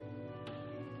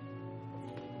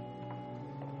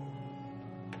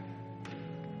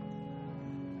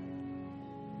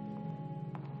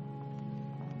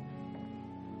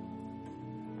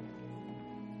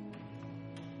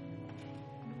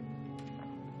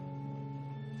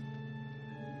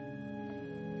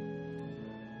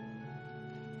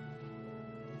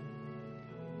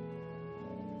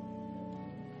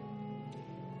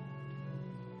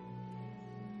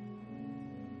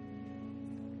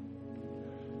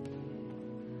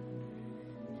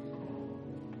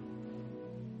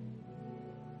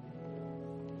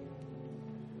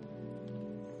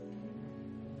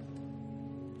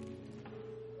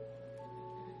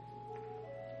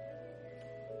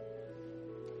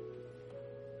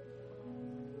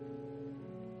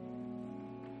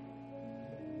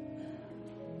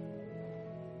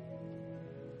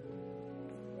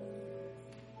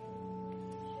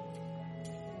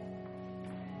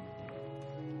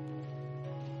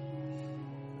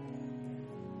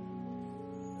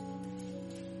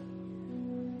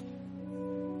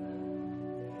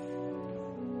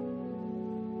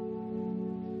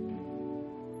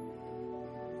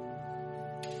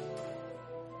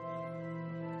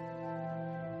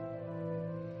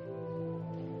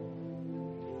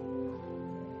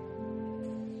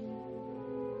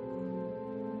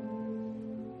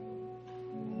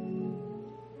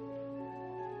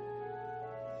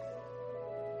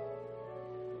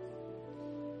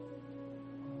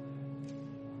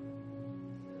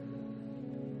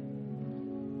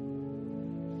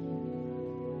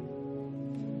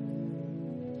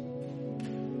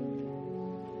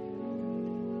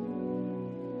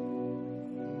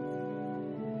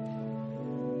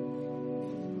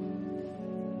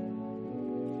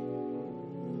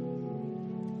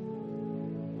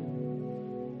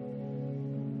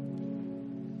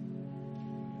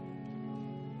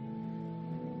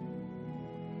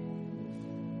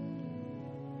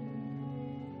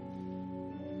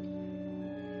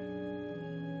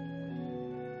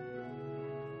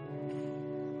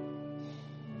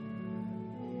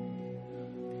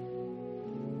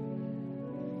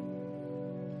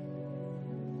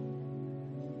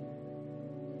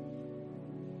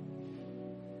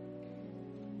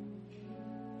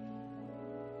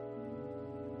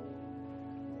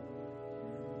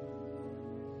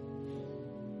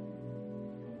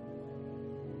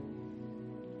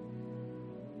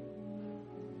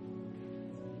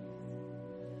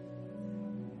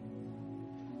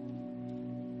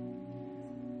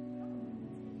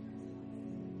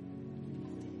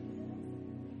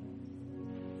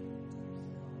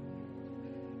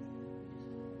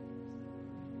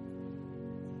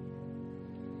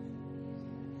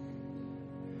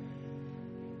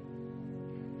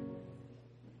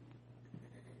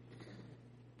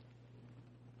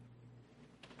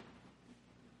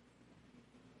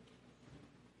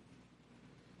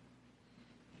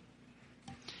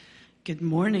Good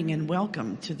morning and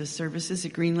welcome to the services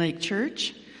at Green Lake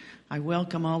Church. I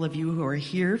welcome all of you who are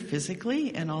here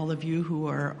physically and all of you who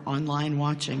are online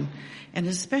watching, and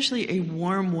especially a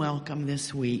warm welcome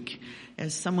this week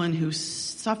as someone who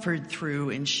suffered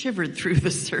through and shivered through the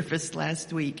service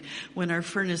last week when our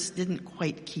furnace didn't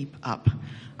quite keep up.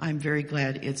 I'm very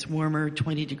glad it's warmer,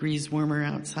 20 degrees warmer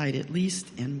outside at least,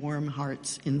 and warm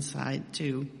hearts inside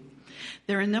too.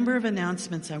 There are a number of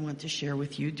announcements I want to share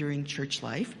with you during church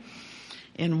life.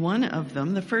 And one of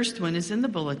them, the first one, is in the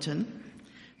bulletin.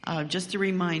 Just a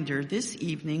reminder, this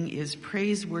evening is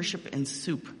praise, worship, and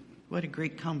soup. What a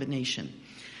great combination.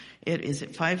 It is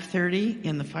at 5:30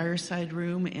 in the fireside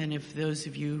room, and if those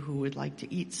of you who would like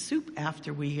to eat soup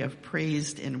after we have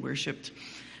praised and worshiped,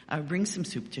 bring some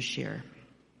soup to share.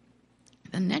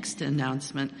 The next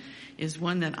announcement is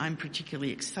one that I'm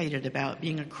particularly excited about,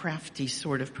 being a crafty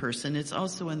sort of person. It's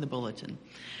also in the bulletin.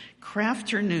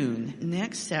 Crafternoon,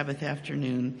 next Sabbath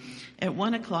afternoon at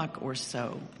 1 o'clock or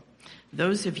so.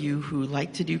 Those of you who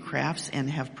like to do crafts and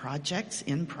have projects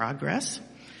in progress,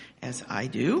 as I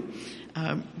do,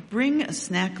 bring a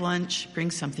snack lunch,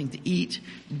 bring something to eat,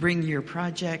 bring your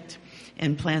project,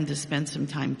 and plan to spend some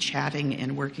time chatting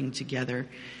and working together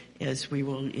as we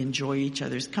will enjoy each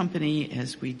other's company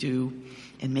as we do,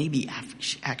 and maybe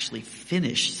actually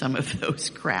finish some of those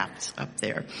crafts up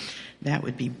there. That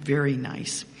would be very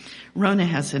nice. Rona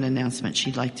has an announcement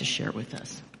she'd like to share with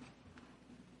us.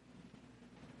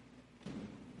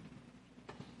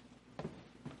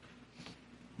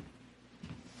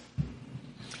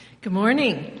 Good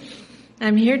morning.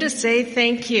 I'm here to say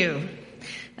thank you.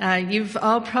 You've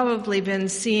all probably been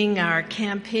seeing our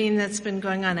campaign that's been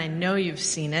going on. I know you've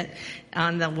seen it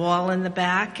on the wall in the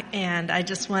back, and I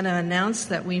just want to announce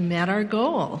that we met our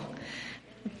goal.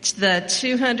 The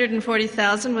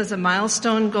 $240,000 was a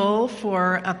milestone goal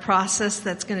for a process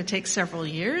that's going to take several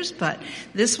years, but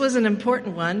this was an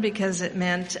important one because it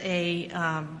meant a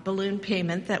balloon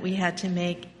payment that we had to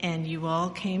make, and you all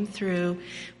came through.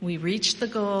 We reached the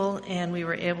goal, and we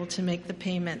were able to make the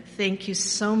payment. Thank you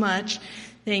so much.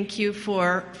 Thank you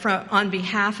on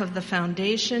behalf of the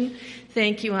foundation.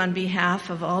 Thank you on behalf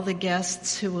of all the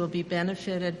guests who will be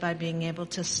benefited by being able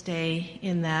to stay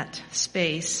in that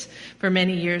space for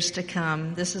many years to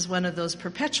come. This is one of those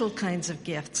perpetual kinds of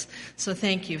gifts. So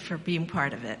thank you for being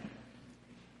part of it.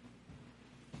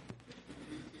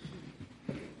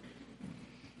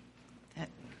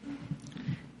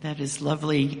 That is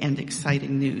lovely and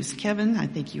exciting news. Kevin, I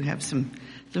think you have some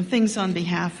things on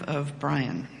behalf of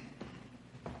Brian.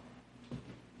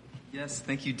 Yes,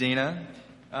 thank you, Dana.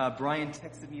 Brian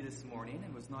texted me this morning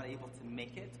and was not able to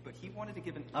make it, but he wanted to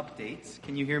give an update.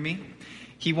 Can you hear me?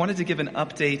 He wanted to give an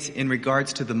update in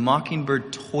regards to the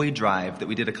Mockingbird toy drive that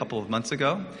we did a couple of months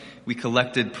ago. We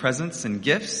collected presents and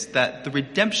gifts that the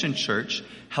Redemption Church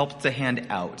helped to hand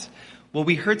out. Well,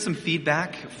 we heard some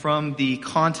feedback from the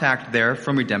contact there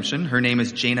from Redemption. Her name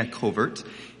is Jana Covert,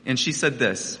 and she said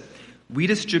this: "We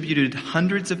distributed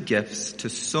hundreds of gifts to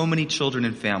so many children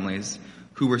and families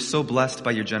who were so blessed by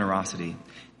your generosity.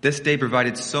 This day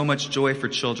provided so much joy for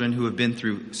children who have been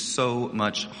through so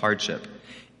much hardship.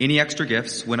 Any extra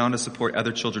gifts went on to support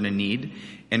other children in need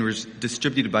and was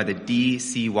distributed by the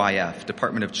DCYF,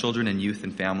 Department of Children and Youth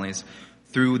and Families,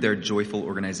 through their joyful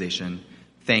organization.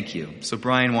 Thank you." So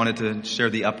Brian wanted to share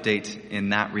the update in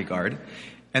that regard.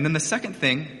 And then the second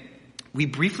thing, we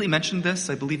briefly mentioned this,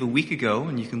 I believe, a week ago,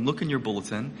 and you can look in your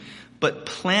bulletin, but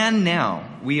plan now.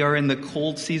 We are in the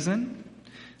cold season.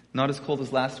 Not as cold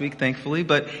as last week, thankfully,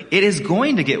 but it is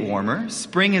going to get warmer.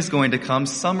 Spring is going to come.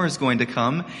 Summer is going to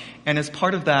come. And as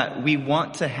part of that, we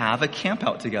want to have a camp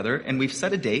out together. And we've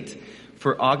set a date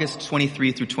for August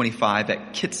 23 through 25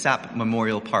 at Kitsap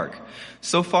Memorial Park.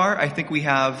 So far, I think we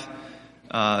have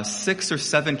 6 or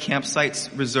 7 campsites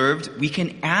reserved. We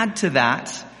can add to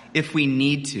that if we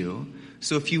need to.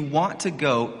 So if you want to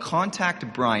go,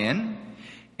 contact Brian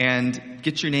and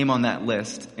get your name on that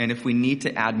list. And if we need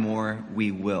to add more, we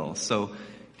will. So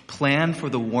plan for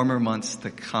the warmer months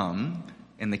to come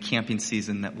and the camping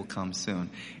season that will come soon.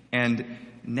 And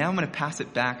now I'm going to pass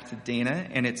it back to Dana,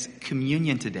 and it's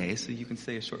communion today, so you can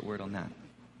say a short word on that.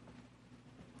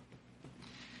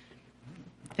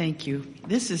 Thank you.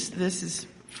 This is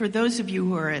for those of you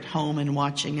who are at home and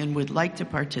watching and would like to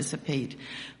participate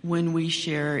when we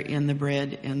share in the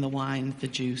bread and the wine, the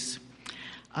juice.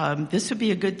 This would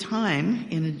be a good time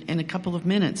in a couple of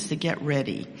minutes to get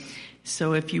ready.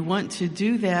 So if you want to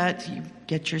do that, you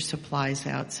get your supplies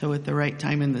out. So at the right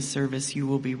time in the service, you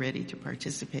will be ready to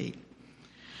participate.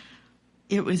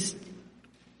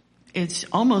 It's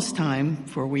almost time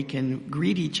for we can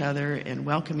greet each other and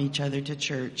welcome each other to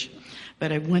church.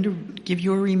 But I want to give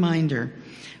you a reminder.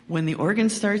 When the organ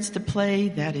starts to play,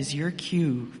 that is your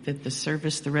cue that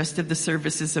the rest of the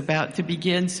service is about to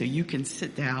begin, so you can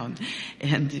sit down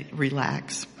and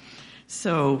relax.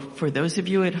 So for those of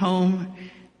you at home,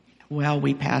 while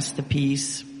we pass the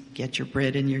peace, get your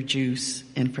bread and your juice.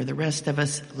 And for the rest of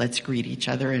us, let's greet each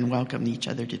other and welcome each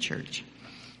other to church.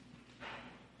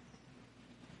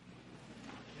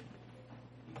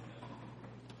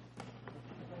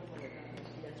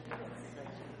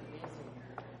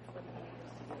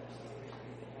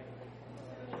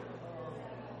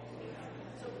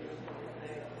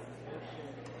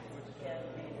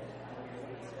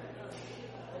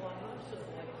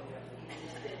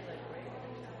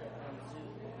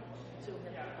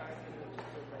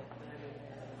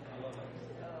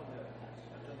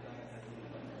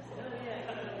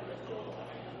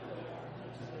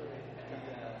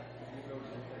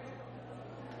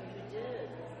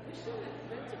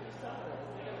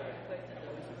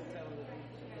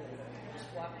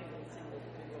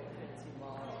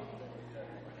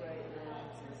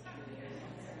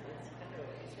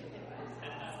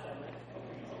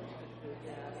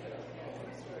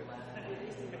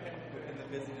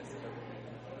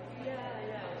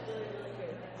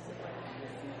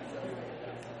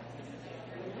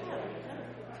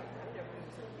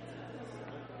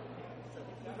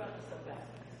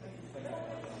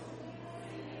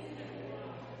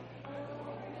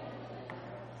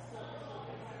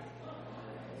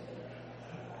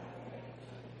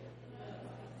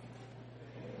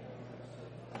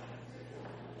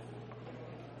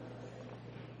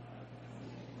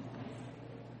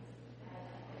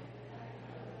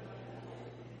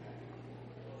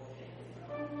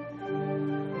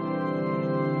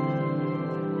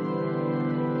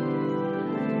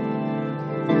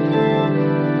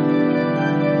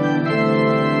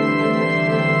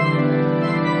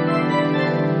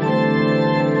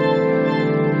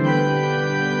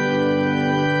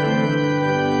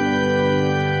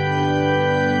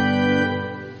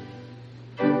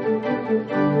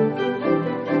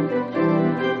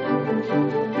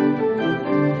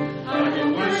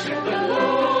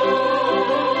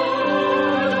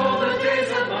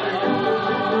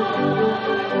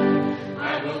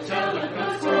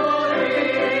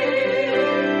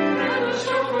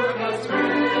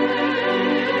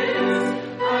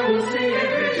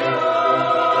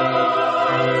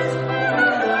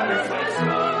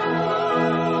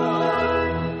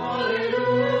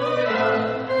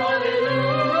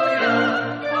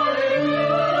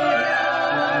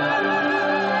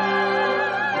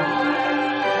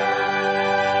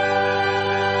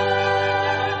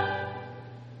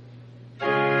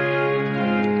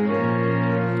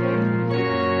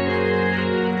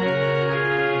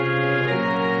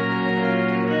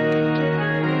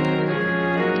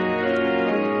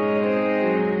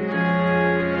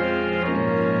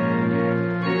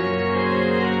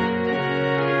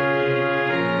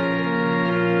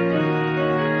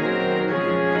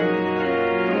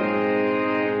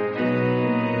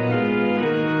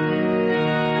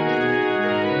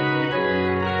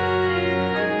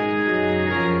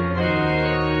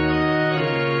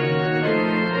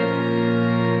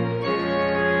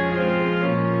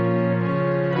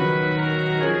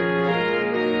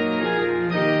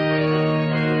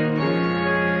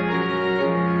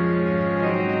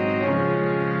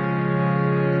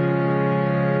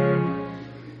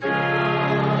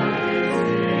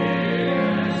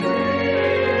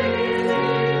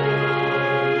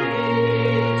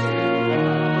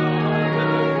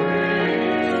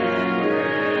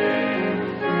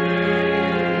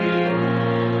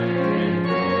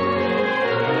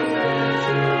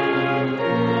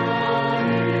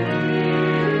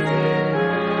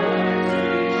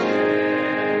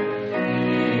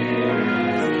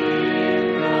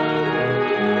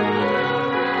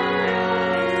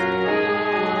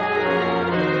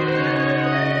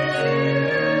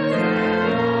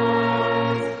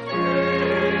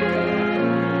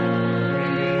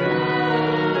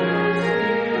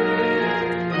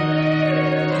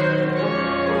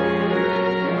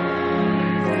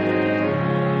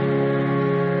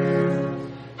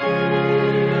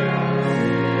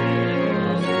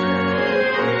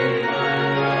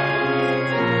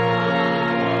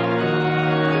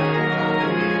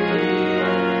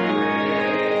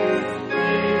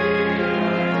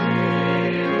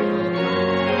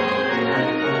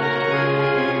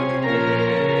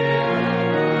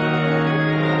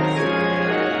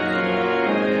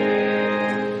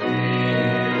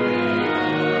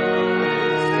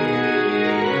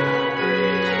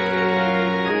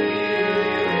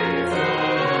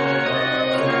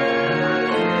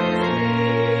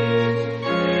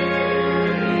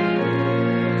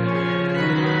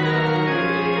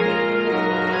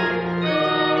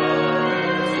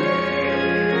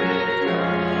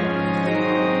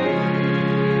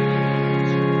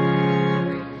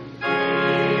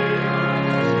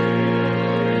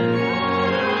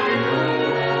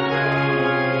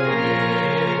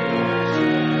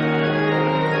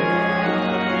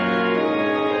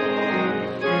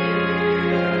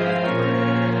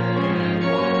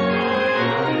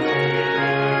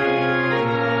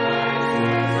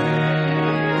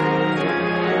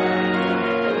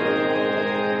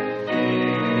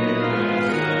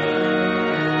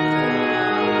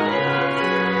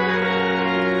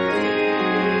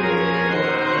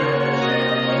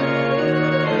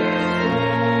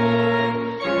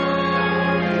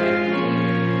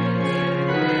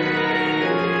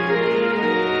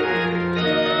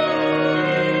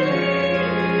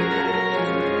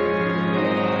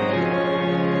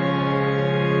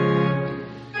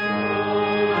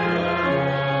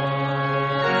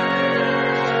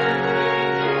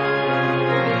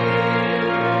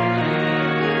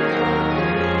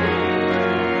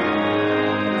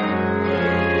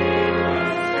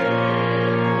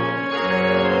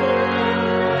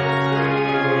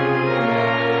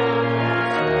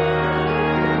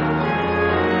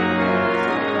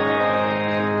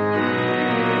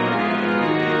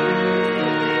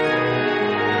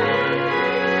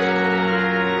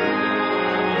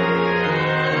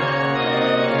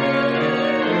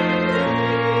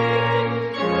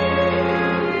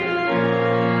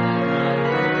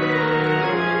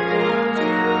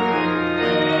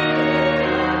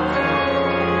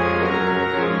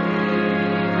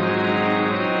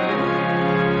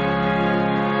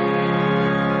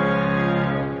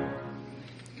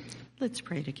 Let's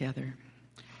pray together.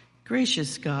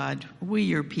 Gracious God, we,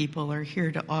 your people, are here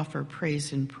to offer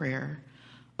praise and prayer.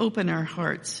 Open our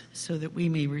hearts so that we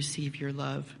may receive your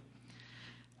love.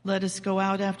 Let us go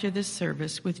out after this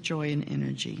service with joy and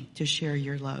energy to share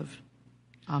your love.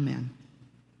 Amen.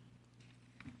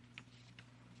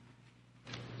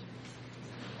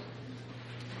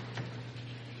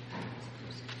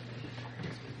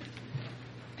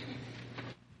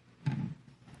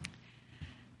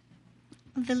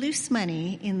 The loose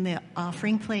money in the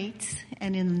offering plates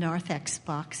and in the Narthex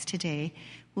box today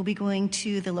will be going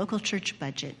to the local church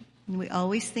budget. And we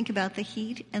always think about the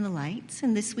heat and the lights,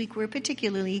 and this week we're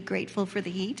particularly grateful for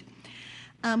the heat.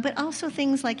 But also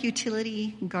things like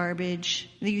utilities, garbage,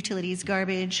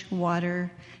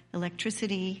 water,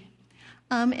 electricity,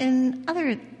 and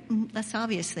other less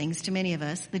obvious things to many of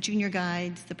us, the junior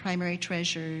guides, the primary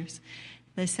treasures,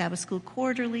 the Sabbath school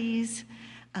quarterlies,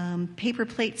 paper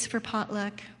plates for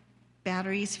potluck,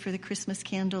 batteries for the Christmas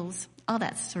candles, all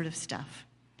that sort of stuff.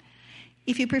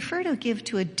 If you prefer to give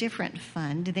to a different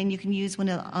fund, then you can use one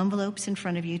of the envelopes in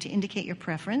front of you to indicate your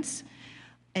preference,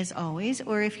 as always.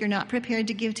 Or if you're not prepared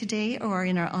to give today or are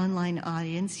in our online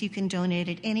audience, you can donate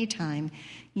at any time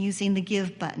using the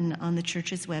Give button on the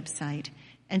church's website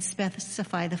and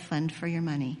specify the fund for your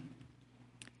money.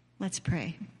 Let's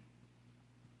pray.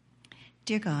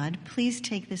 Dear God, please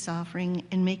take this offering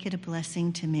and make it a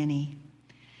blessing to many.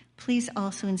 Please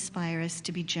also inspire us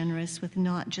to be generous with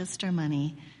not just our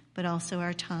money, but also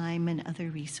our time and other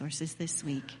resources this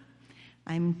week.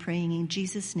 I'm praying in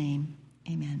Jesus' name.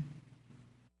 Amen.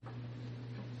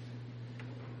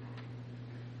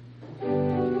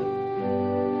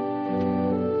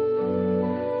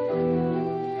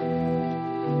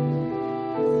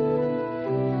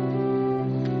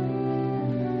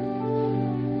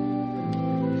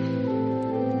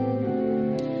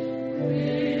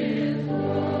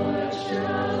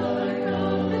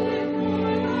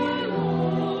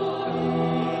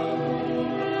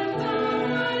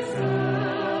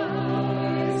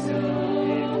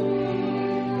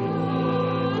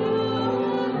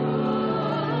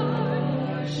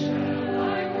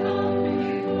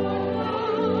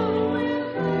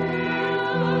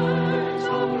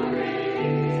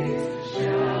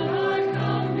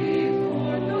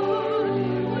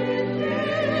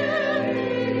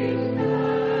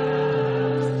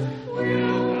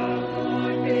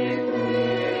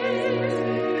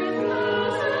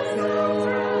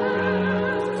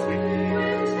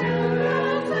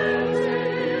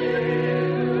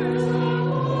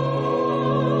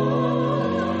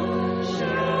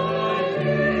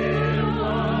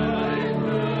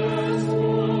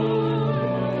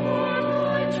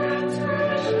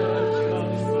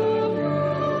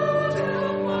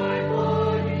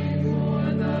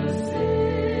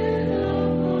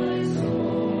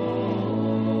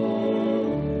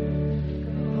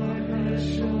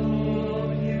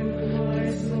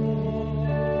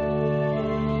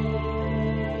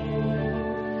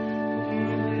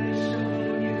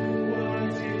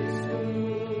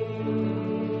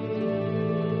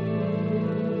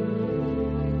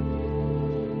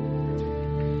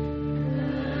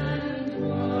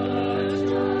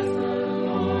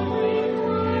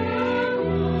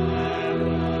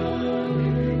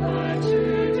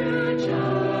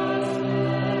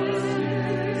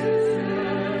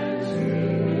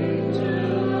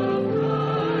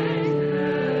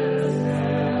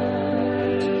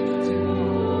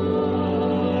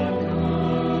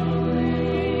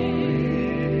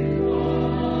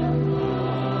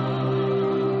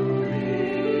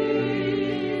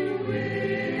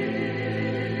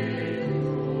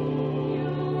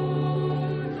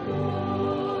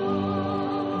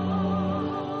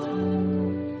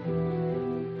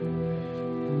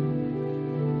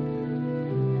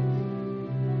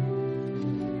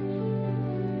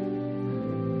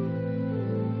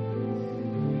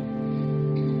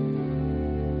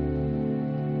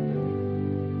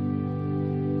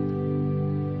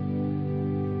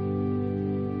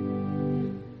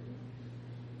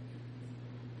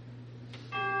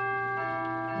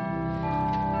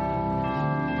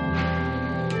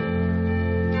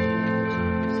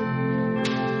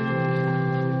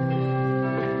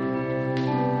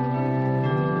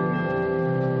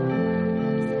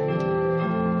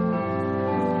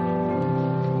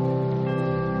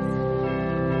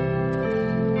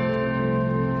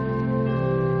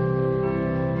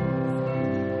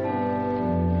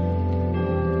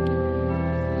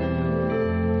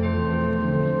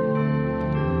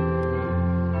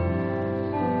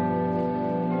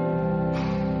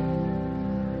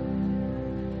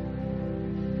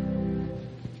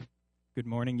 Good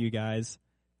morning, you guys.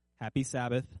 Happy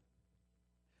Sabbath.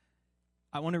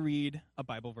 I want to read a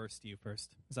Bible verse to you first.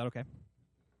 Is that okay?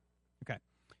 Okay.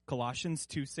 Colossians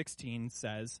 2:16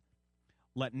 says,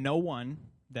 "Let no one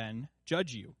then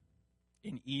judge you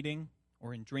in eating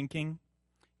or in drinking,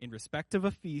 in respect of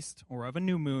a feast or of a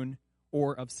new moon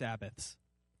or of Sabbaths."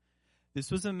 This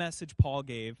was a message Paul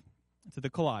gave to the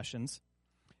Colossians,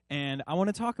 and I want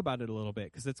to talk about it a little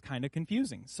bit because it's kind of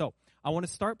confusing. So I want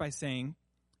to start by saying,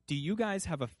 do you guys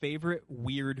have a favorite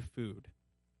weird food?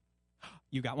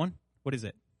 You got one? What is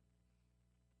it?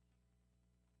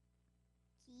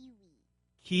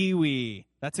 Kiwi.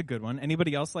 That's a good one.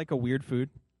 Anybody else like a weird food?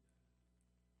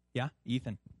 Yeah,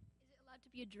 Ethan. Is it allowed to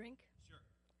be a drink?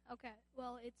 Sure. Okay.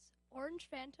 Well, it's orange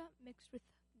Fanta mixed with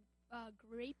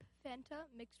grape Fanta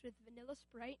mixed with vanilla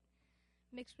Sprite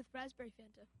mixed with raspberry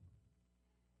Fanta.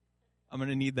 I'm going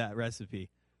to need that recipe.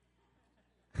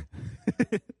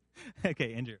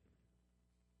 Okay, Andrew.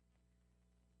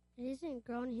 It isn't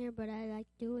grown here, but I like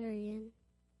durian.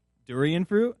 Durian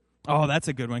fruit? Oh, that's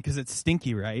a good one because it's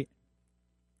stinky, right?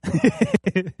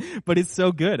 But it's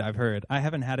so good, I've heard. I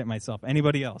haven't had it myself.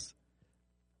 Anybody else?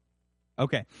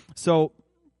 Okay, so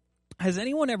has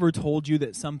anyone ever told you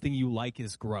that something you like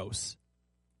is gross?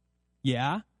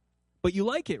 Yeah? But you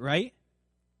like it, right?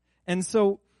 And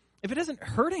so if it isn't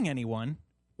hurting anyone,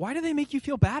 why do they make you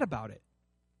feel bad about it?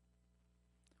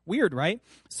 Weird, right?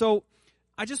 So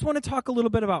I just want to talk a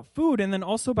little bit about food and then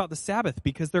also about the Sabbath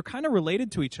because they're kind of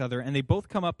related to each other and they both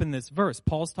come up in this verse.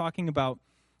 Paul's talking about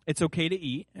it's okay to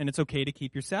eat and it's okay to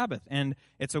keep your Sabbath, and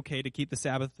it's okay to keep the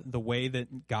Sabbath the way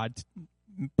that God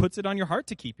puts it on your heart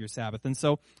to keep your Sabbath. And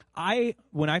so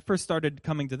when I first started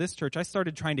coming to this church, I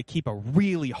started trying to keep a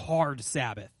really hard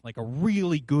Sabbath, like a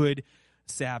really good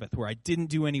Sabbath where I didn't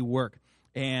do any work.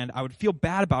 And I would feel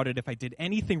bad about it if I did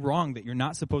anything wrong that you're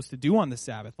not supposed to do on the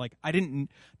Sabbath. Like I didn't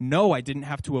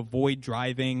have to avoid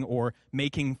driving or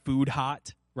making food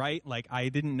hot, right? Like I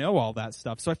didn't know all that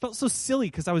stuff. So I felt so silly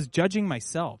because I was judging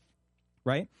myself,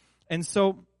 right? And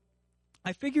so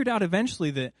I figured out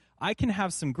eventually that I can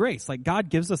have some grace. Like God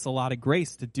gives us a lot of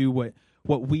grace to do what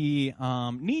we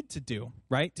need to do,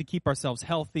 right? To keep ourselves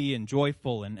healthy and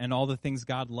joyful and all the things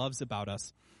God loves about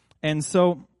us. And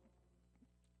so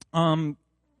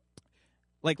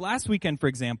like last weekend, for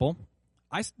example,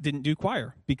 I didn't do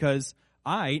choir because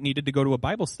I needed to go to a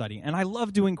Bible study. And I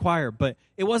love doing choir, but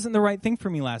it wasn't the right thing for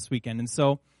me last weekend. And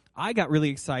so I got really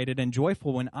excited and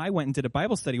joyful when I went and did a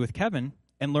Bible study with Kevin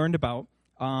and learned about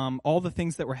all the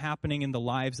things that were happening in the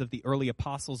lives of the early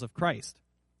apostles of Christ,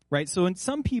 right? So in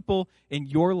some people in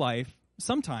your life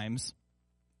sometimes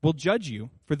will judge you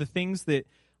for the things that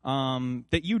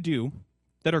you do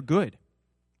that are good,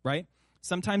 right?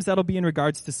 Sometimes that'll be in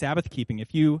regards to Sabbath keeping.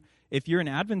 If you're an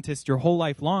Adventist your whole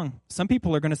life long, some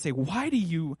people are going to say, "Why do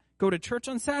you go to church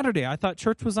on Saturday? I thought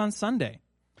church was on Sunday."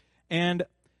 And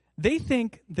they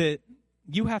think that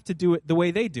you have to do it the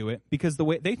way they do it because the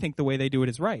way they do it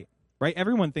is right. Right?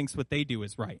 Everyone thinks what they do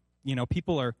is right. You know,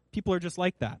 people are just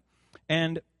like that.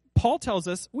 And Paul tells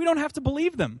us we don't have to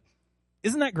believe them.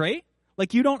 Isn't that great?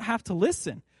 Like you don't have to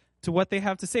listen to what they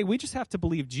have to say. We just have to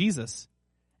believe Jesus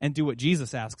and do what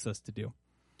Jesus asks us to do.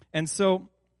 And so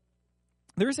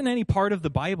there isn't any part of the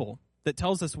Bible that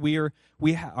tells us we are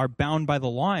bound by the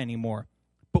law anymore.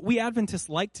 But we Adventists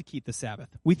like to keep the Sabbath.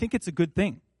 We think it's a good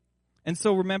thing. And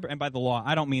so remember, and by the law,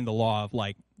 I don't mean the law of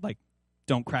like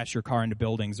don't crash your car into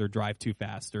buildings or drive too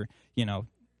fast or,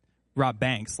 rob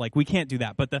banks. Like we can't do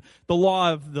that. But the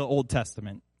law of the Old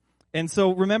Testament. And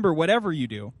so remember, whatever you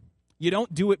do, you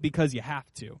don't do it because you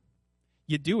have to.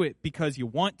 You do it because you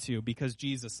want to, because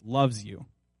Jesus loves you.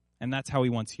 And that's how he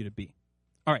wants you to be.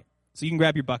 All right, so you can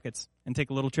grab your buckets and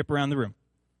take a little trip around the room.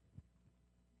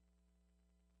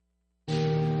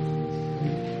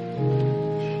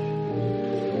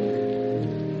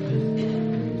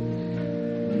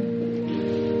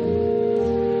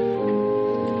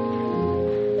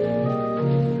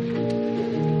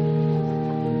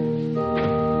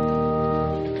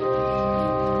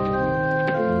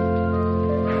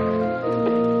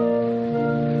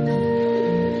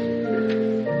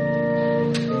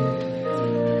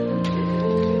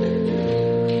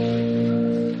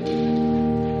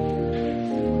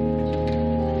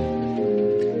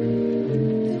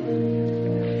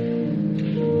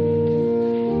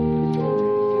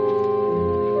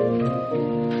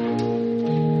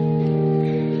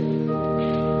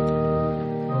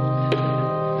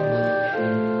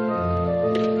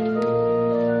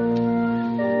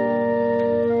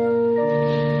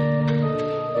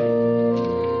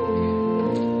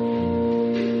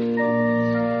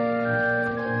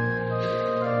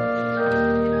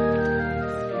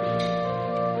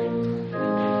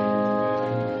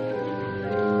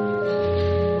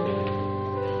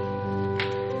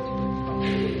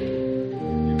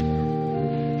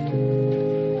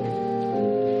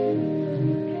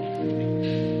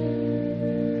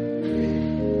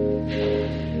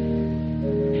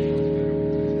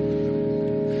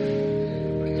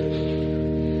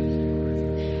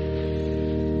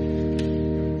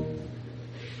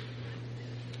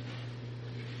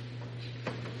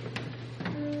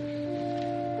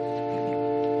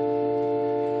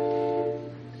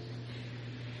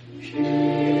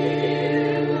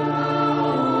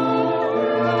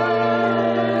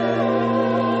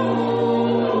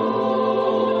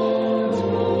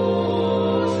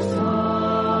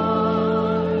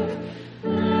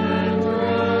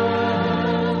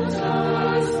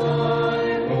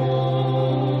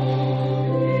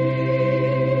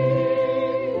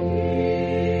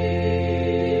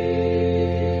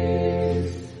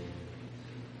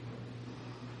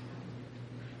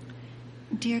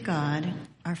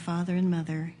 our father and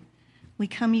mother, we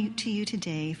come to you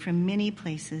today from many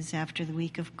places after the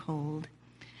week of cold.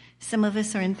 Some of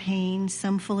us are in pain,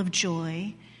 some full of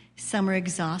joy, some are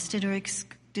exhausted or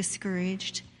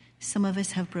discouraged, some of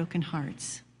us have broken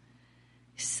hearts.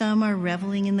 Some are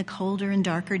reveling in the colder and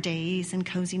darker days and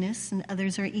coziness, and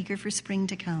others are eager for spring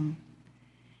to come.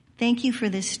 Thank you for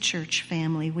this church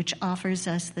family, which offers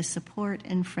us the support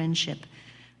and friendship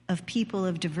of people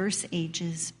of diverse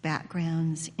ages,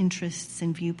 backgrounds, interests,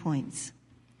 and viewpoints.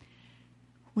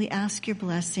 We ask your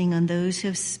blessing on those who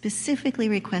have specifically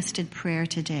requested prayer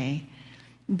today,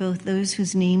 both those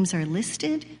whose names are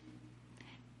listed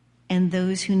and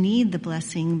those who need the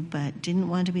blessing but didn't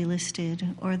want to be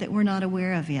listed or that we're not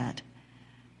aware of yet.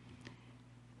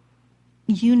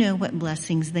 You know what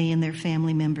blessings they and their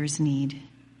family members need.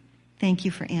 Thank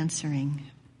you for answering.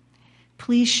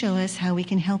 Please show us how we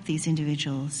can help these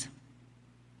individuals.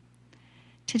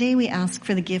 Today we ask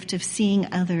for the gift of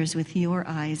seeing others with your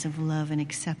eyes of love and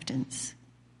acceptance.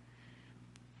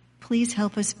 Please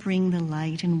help us bring the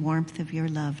light and warmth of your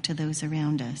love to those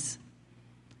around us.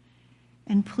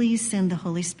 And please send the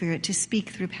Holy Spirit to speak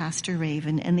through Pastor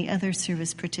Raven and the other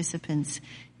service participants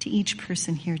to each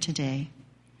person here today.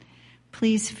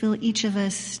 Please fill each of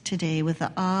us today with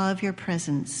the awe of your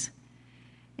presence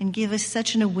and give us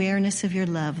such an awareness of your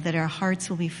love that our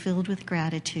hearts will be filled with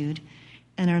gratitude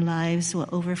and our lives will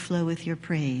overflow with your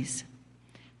praise.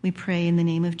 We pray in the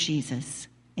name of Jesus.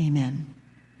 Amen.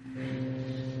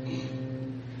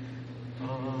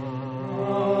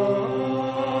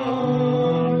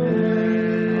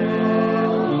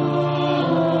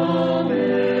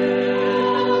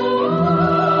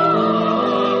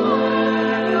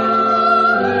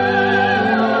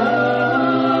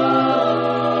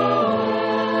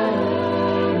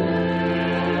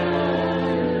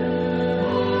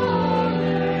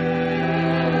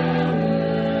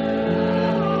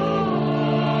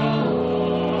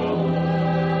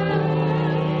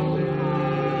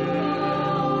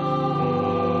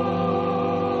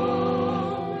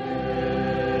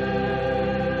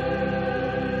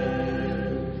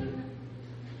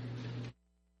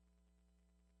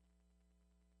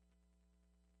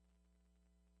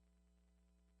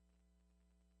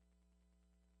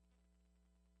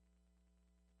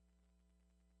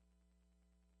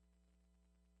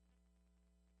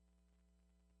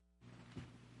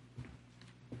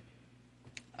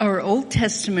 Our Old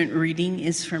Testament reading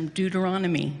is from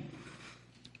Deuteronomy,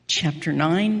 chapter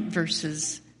 9,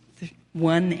 verses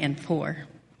 1 and 4.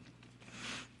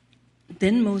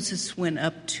 Then Moses went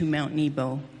up to Mount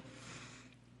Nebo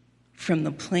from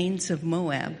the plains of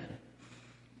Moab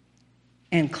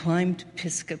and climbed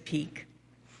Pisgah Peak,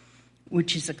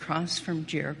 which is across from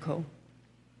Jericho.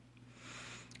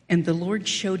 And the Lord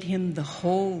showed him the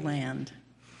whole land,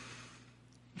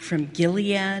 from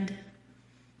Gilead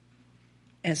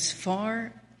as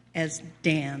far as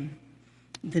Dan,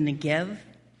 the Negev,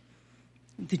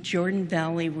 the Jordan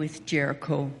Valley with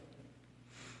Jericho,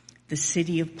 the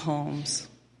city of palms,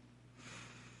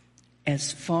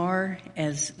 as far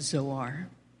as Zoar.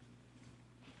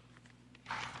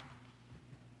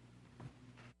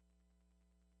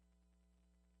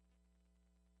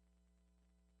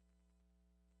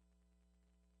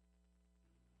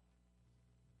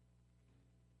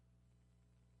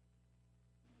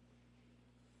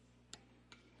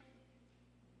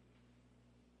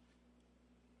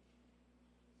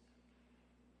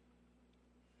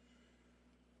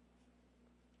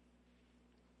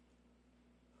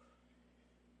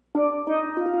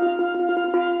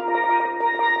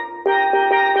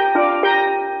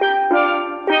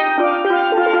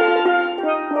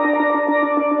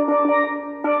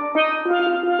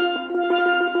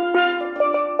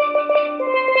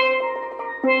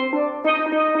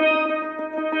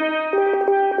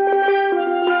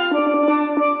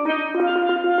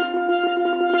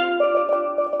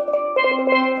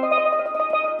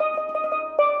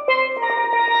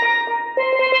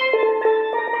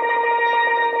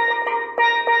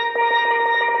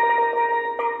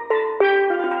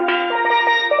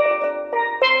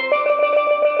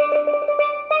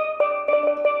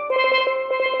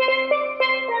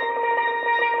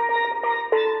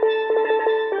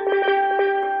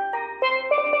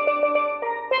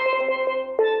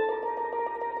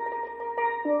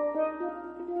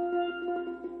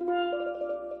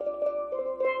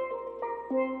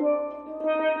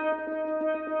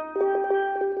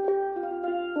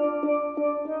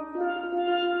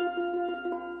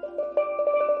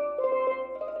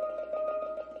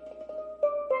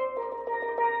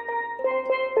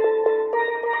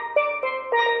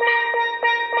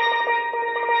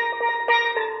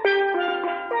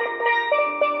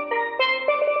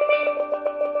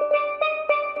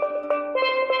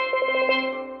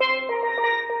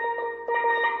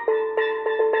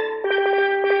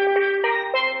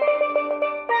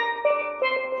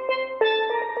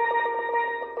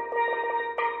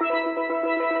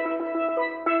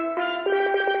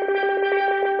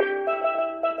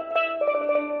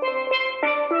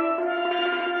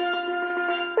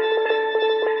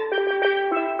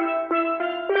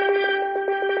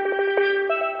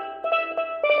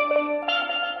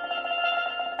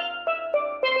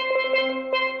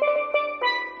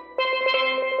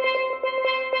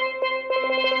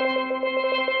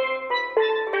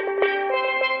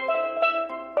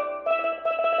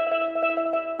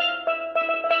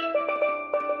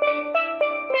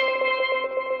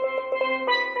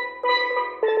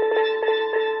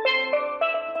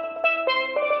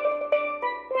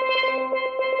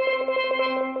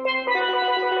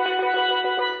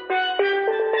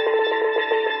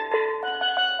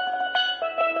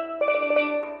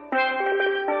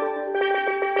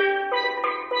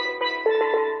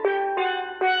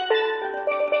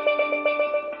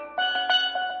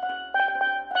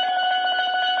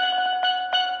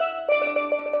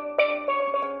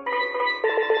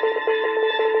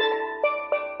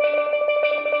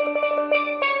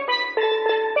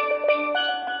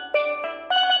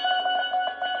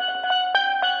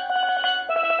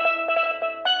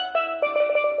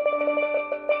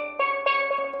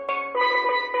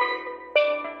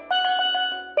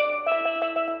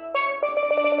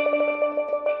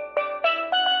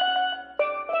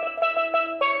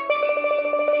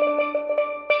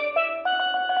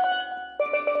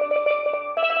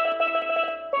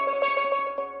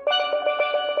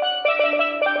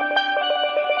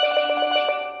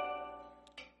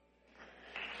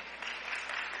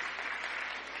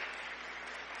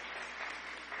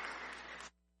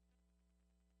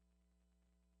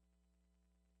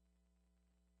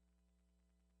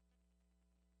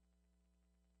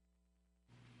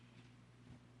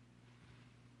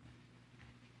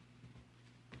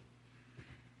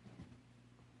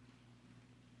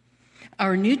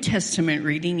 Our New Testament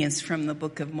reading is from the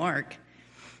book of Mark,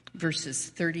 verses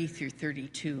 30 through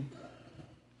 32.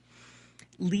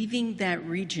 Leaving that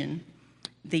region,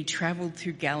 they traveled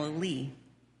through Galilee.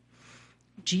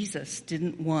 Jesus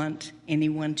didn't want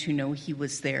anyone to know he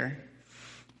was there,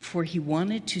 for he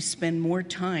wanted to spend more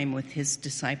time with his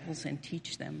disciples and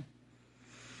teach them.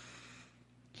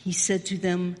 He said to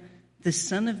them, "The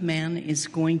Son of Man is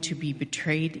going to be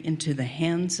betrayed into the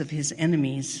hands of his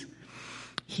enemies.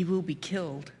 He will be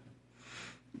killed,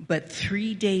 but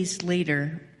 3 days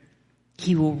later,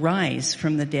 he will rise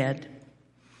from the dead."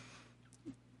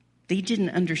 They didn't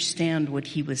understand what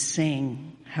he was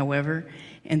saying, however,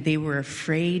 and they were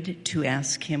afraid to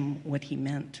ask him what he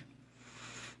meant.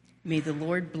 May the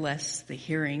Lord bless the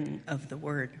hearing of the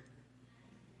word.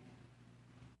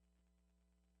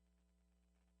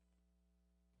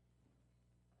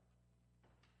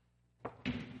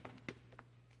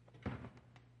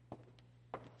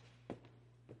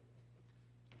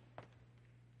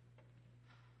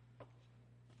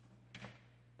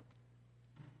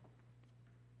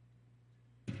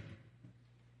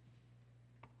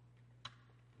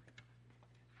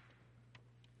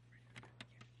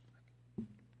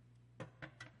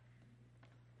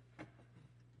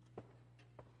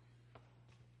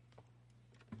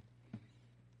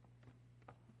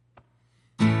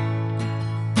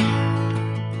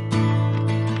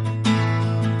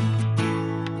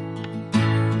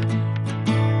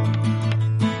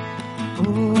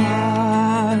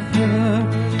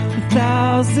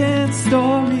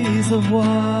 Stories of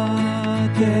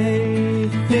what they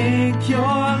think you're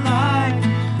like,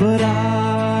 but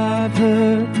I've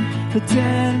heard the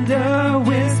tender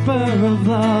whisper of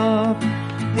love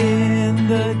in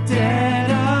the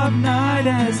dead of night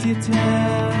as you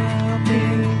tell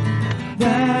me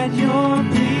that you're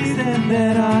pleased and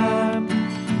that I'm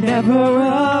never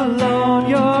alone.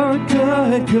 You're a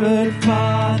good, good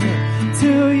Father.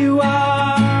 To you are,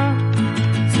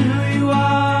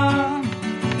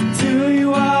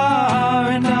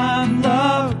 and I'm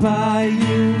loved by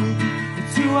you.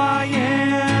 It's who I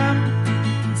am,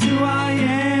 it's who I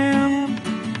am,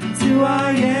 it's who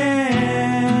I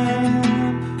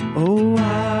am. Oh,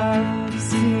 I've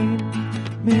seen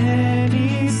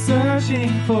many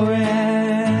searching for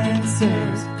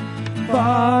answers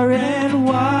far and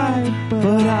wide,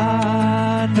 but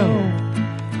I know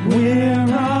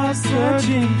we're all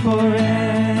searching for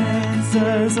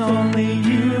answers only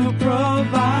you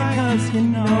provide, 'cause you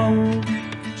know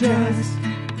just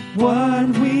what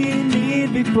we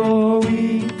need before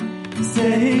we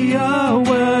say a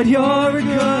word. You're a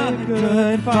good,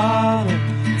 good Father.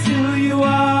 Till you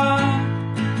are,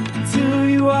 till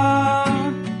you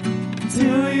are,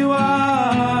 till you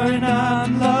are, and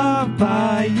I'm loved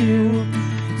by you.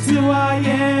 It's who I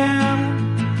am,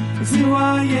 it's who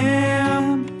I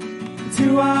am, it's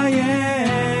who I am.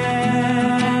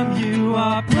 You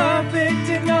are perfect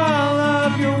in all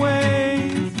of your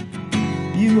ways.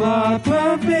 You are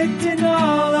perfect in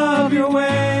all of your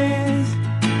ways.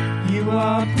 You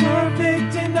are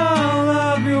perfect in all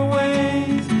of your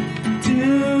ways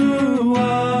to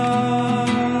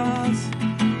us.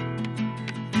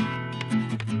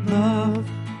 Love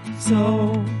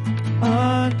so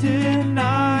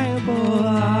undeniable,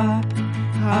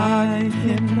 I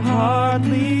can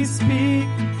hardly speak.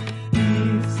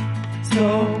 Peace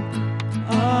so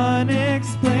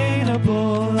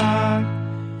unexplainable,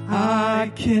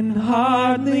 I can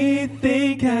hardly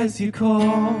think as you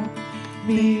call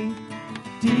me.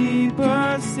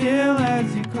 Deeper still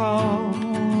as you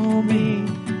call me.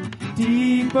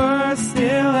 Deeper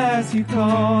still as you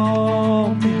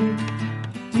call me.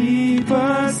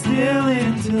 Deeper still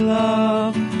into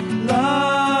love.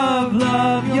 Love,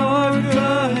 love, you're a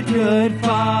good, good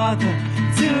Father.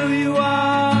 Till you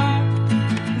are,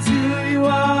 till you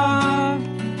are,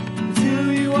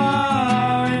 till you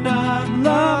are, and I'm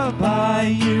loved by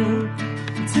you.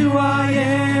 It's who I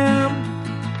am,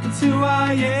 it's who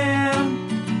I am,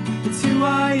 it's who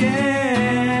I am.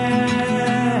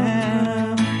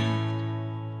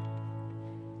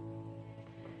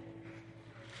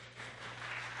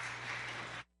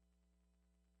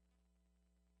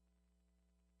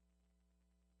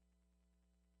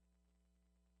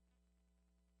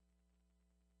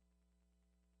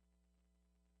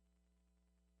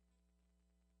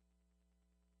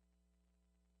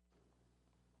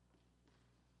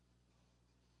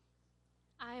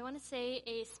 I want to say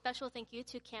a special thank you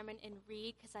to Cameron and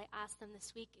Reed, because I asked them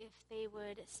this week if they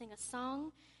would sing a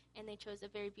song, and they chose a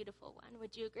very beautiful one.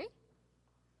 Would you agree?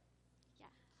 Yeah.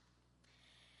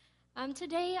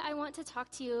 Today I want to talk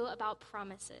to you about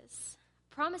promises.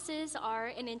 Promises are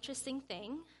an interesting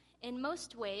thing. In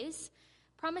most ways,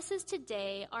 promises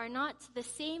today are not the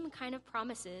same kind of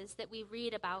promises that we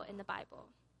read about in the Bible.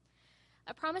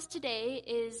 A promise today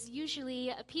is usually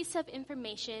a piece of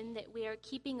information that we are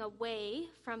keeping away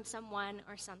from someone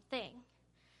or something.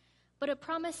 But a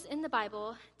promise in the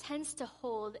Bible tends to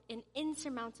hold an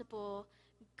insurmountable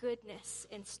goodness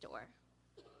in store.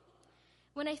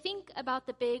 When I think about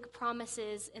the big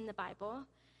promises in the Bible,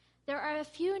 there are a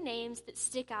few names that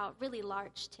stick out really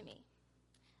large to me.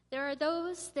 There are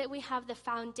those that we have the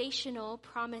foundational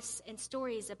promise and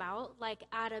stories about, like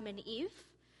Adam and Eve,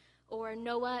 or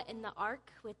Noah and the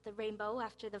ark with the rainbow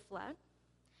after the flood,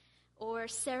 or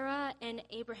Sarah and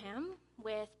Abraham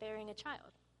with bearing a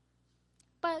child.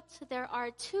 But there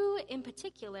are two in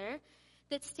particular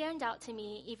that stand out to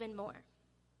me even more.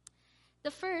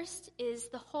 The first is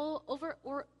the whole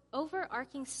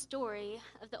overarching story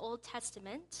of the Old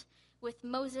Testament with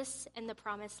Moses and the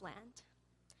Promised Land.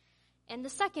 And the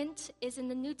second is in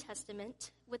the New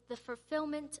Testament with the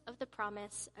fulfillment of the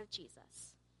promise of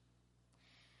Jesus.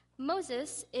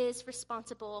 Moses is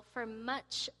responsible for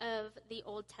much of the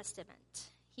Old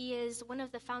Testament. He is one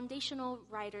of the foundational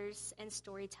writers and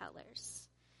storytellers.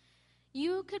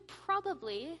 You could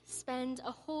probably spend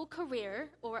a whole career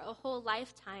or a whole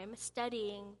lifetime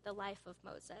studying the life of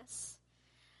Moses,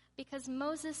 because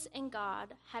Moses and God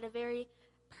had a very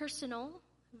personal,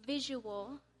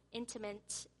 visual,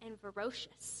 intimate, and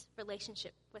ferocious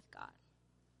relationship with God.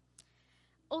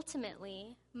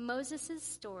 Ultimately, Moses'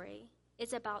 story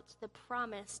is about the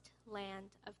promised land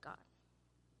of God.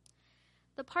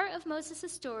 The part of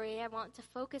Moses' story I want to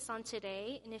focus on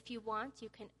today, and if you want, you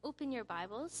can open your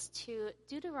Bibles to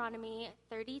Deuteronomy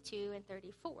 32 and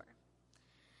 34.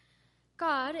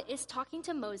 God is talking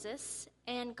to Moses,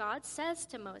 and God says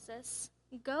to Moses,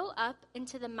 "Go up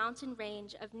into the mountain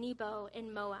range of Nebo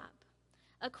in Moab,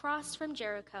 across from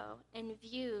Jericho, and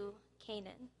view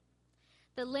Canaan,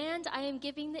 the land I am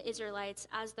giving the Israelites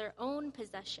as their own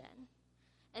possession.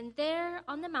 And there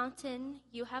on the mountain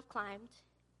you have climbed,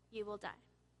 you will die."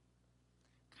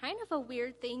 Kind of a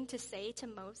weird thing to say to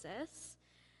Moses.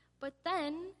 But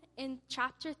then in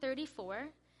chapter 34,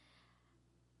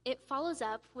 it follows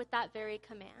up with that very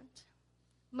command.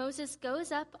 Moses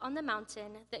goes up on the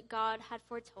mountain that God had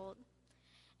foretold,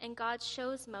 and God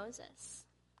shows Moses.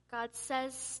 God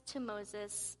says to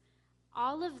Moses,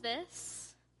 "All of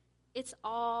this, it's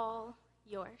all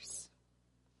yours.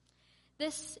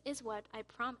 This is what I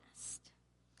promised."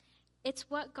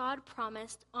 It's what God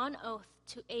promised on oath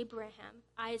to Abraham,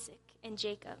 Isaac, and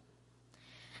Jacob.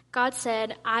 God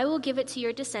said, "I will give it to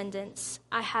your descendants.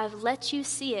 I have let you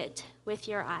see it with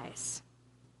your eyes."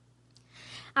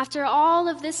 After all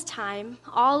of this time,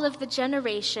 all of the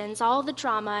generations, all the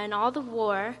drama, and all the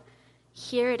war,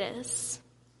 here it is.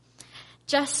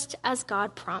 Just as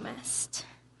God promised.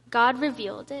 God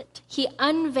revealed it. He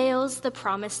unveils the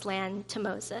promised land to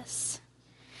Moses.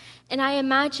 And I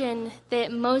imagine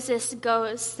that Moses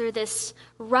goes through this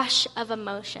rush of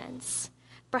emotions.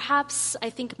 Perhaps I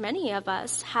think many of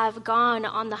us have gone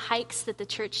on the hikes that the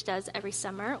church does every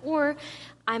summer, or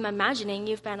I'm imagining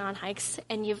you've been on hikes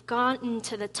and you've gotten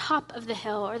to the top of the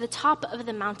hill or the top of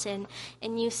the mountain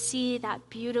and you see that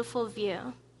beautiful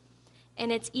view.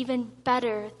 And it's even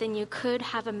better than you could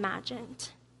have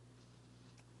imagined.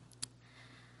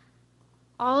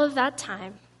 All of that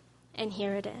time, and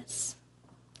here it is.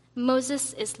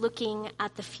 Moses is looking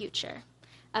at the future,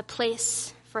 a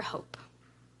place for hope.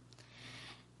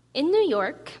 In New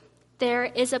York, there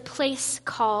is a place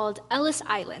called Ellis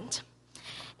Island.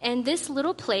 And this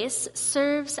little place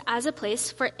serves as a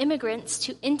place for immigrants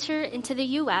to enter into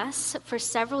the U.S. for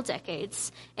several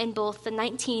decades in both the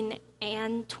 19th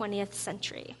and 20th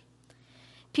century.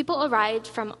 People arrived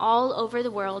from all over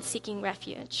the world seeking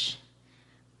refuge.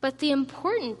 But the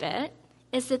important bit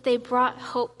is that they brought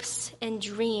hopes and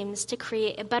dreams to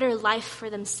create a better life for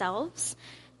themselves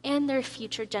and their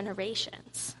future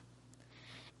generations.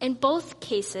 In both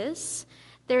cases,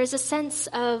 there is a sense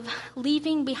of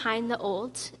leaving behind the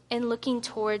old and looking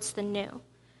towards the new,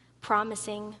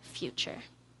 promising future.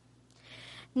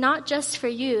 Not just for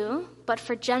you, but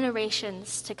for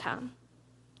generations to come.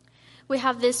 We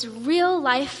have this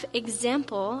real-life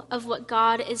example of what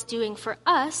God is doing for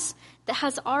us that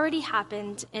has already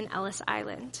happened in Ellis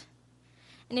Island.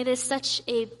 And it is such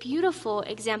a beautiful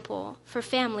example for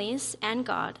families and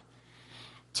God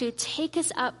to take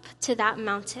us up to that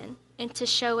mountain and to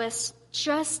show us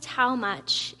just how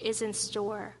much is in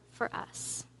store for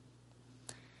us.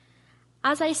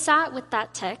 As I sat with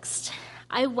that text,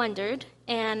 I wondered,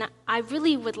 and I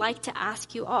really would like to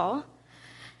ask you all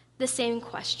the same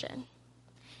question.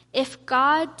 If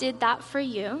God did that for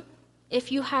you,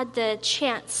 if you had the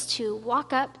chance to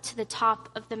walk up to the top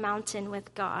of the mountain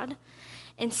with God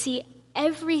and see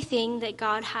everything that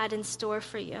God had in store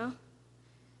for you,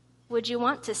 would you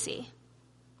want to see?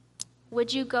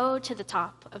 Would you go to the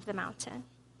top of the mountain?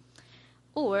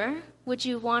 Or would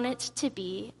you want it to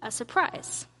be a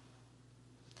surprise?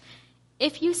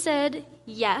 If you said,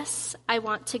 yes, I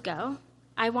want to go,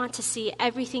 I want to see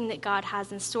everything that God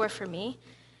has in store for me,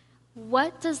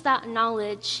 what does that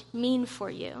knowledge mean for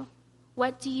you?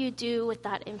 What do you do with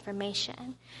that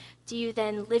information? Do you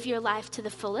then live your life to the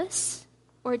fullest,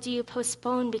 or do you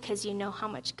postpone because you know how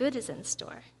much good is in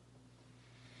store?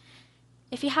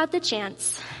 If you had the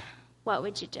chance, what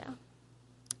would you do?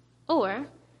 Or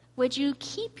would you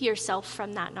keep yourself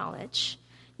from that knowledge,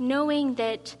 knowing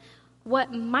that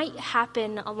what might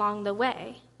happen along the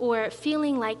way, or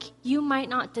feeling like you might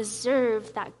not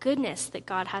deserve that goodness that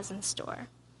God has in store?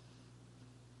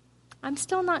 I'm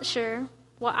still not sure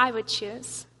what I would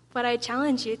choose, but I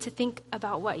challenge you to think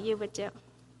about what you would do.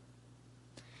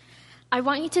 I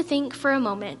want you to think for a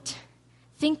moment.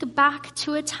 Think back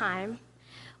to a time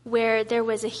where there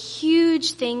was a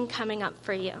huge thing coming up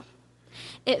for you.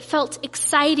 It felt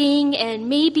exciting and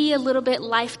maybe a little bit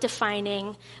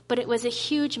life-defining, but it was a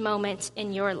huge moment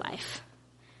in your life.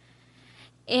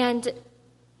 And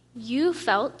you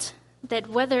felt that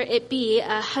whether it be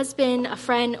a husband, a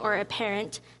friend, or a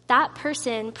parent, that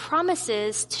person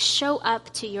promises to show up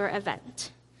to your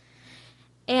event.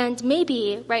 And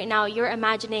maybe right now you're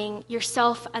imagining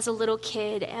yourself as a little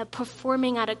kid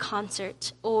performing at a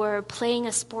concert or playing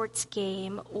a sports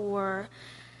game or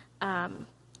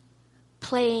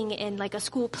playing in like a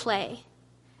school play.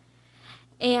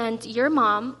 And your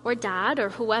mom or dad or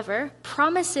whoever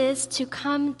promises to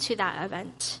come to that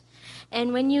event.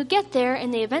 And when you get there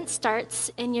and the event starts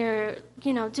and you're,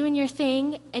 doing your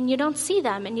thing and you don't see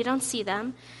them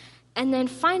and then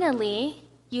finally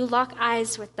you lock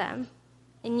eyes with them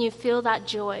and you feel that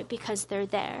joy because they're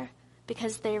there,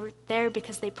 because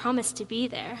they promised to be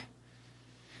there.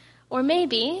 Or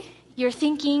maybe you're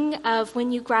thinking of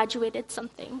when you graduated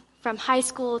something from high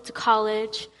school to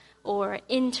college or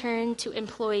intern to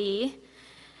employee.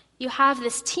 You have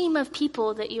this team of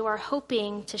people that you are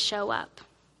hoping to show up.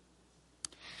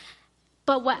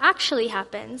 But what actually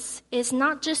happens is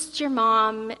not just your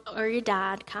mom or your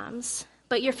dad comes,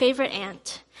 but your favorite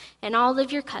aunt and all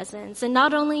of your cousins, and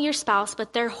not only your spouse,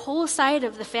 but their whole side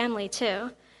of the family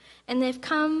too. And they've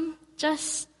come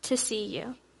just to see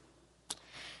you,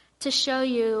 to show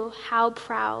you how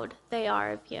proud they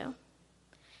are of you.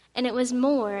 And it was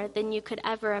more than you could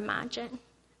ever imagine.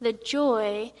 The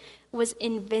joy was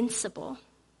invincible.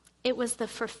 It was the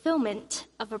fulfillment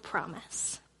of a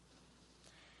promise.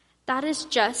 That is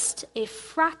just a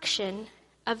fraction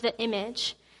of the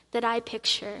image that I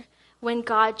picture when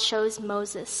God shows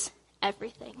Moses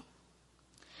everything.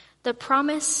 The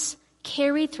promise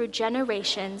carried through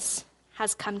generations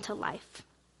has come to life.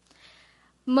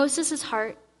 Moses'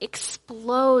 heart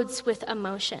explodes with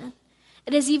emotion.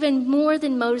 It is even more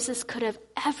than Moses could have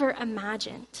ever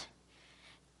imagined.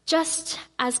 Just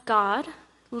as God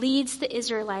leads the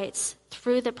Israelites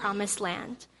through the promised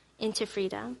land into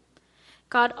freedom,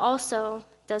 God also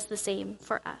does the same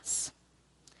for us.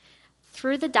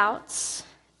 Through the doubts,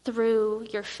 through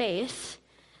your faith,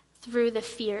 through the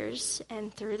fears,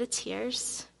 and through the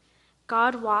tears,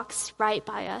 God walks right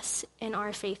by us in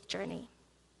our faith journey.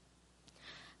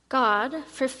 God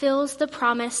fulfills the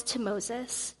promise to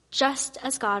Moses, just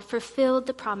as God fulfilled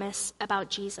the promise about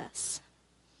Jesus.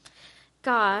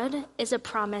 God is a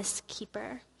promise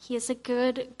keeper. He is a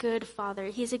good, good father.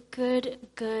 He is a good,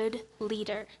 good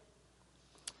leader.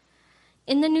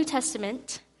 In the New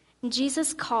Testament,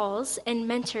 Jesus calls and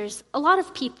mentors a lot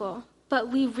of people, but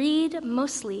we read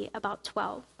mostly about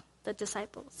 12, the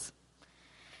disciples.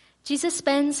 Jesus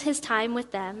spends his time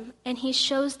with them, and he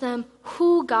shows them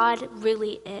who God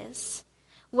really is,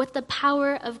 what the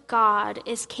power of God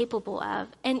is capable of,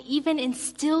 and even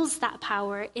instills that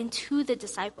power into the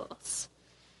disciples.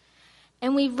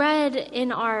 And we read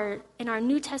in our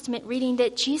New Testament reading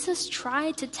that Jesus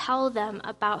tried to tell them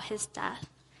about his death.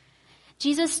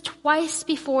 Jesus, twice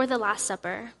before the Last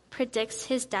Supper, predicts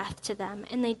his death to them,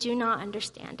 and they do not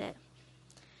understand it.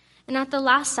 And at the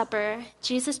Last Supper,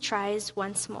 Jesus tries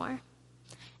once more.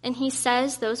 And he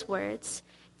says those words,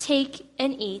 "Take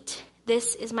and eat,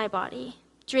 this is my body.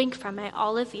 Drink from it,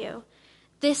 all of you.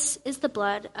 This is the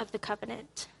blood of the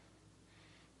covenant."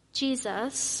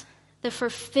 Jesus, the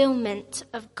fulfillment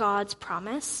of God's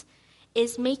promise,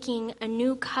 is making a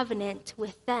new covenant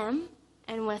with them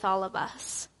and with all of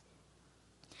us.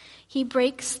 He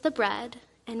breaks the bread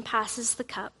and passes the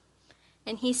cup,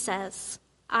 and he says,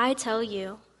 "I tell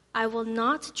you, I will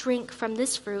not drink from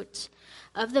this fruit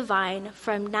of the vine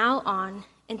from now on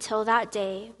until that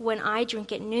day when I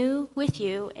drink it new with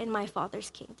you in my Father's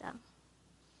kingdom.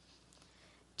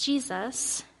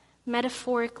 Jesus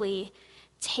metaphorically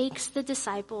takes the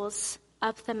disciples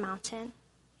up the mountain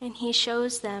and he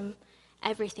shows them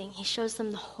everything. He shows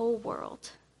them the whole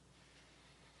world.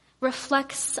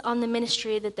 Reflects on the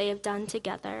ministry that they have done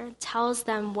together, tells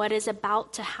them what is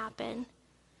about to happen.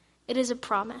 It is a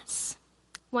promise,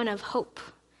 one of hope,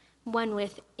 one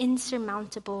with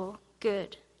insurmountable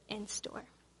good in store.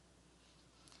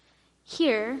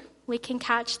 Here, we can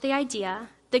catch the idea,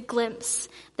 the glimpse,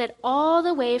 that all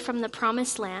the way from the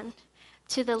promised land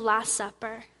to the Last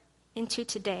Supper into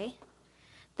today,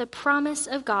 the promise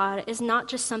of God is not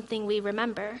just something we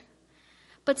remember,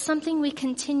 but something we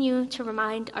continue to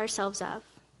remind ourselves of.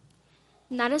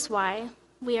 And that is why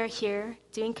we are here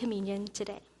doing communion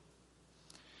today.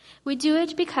 We do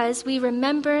it because we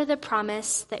remember the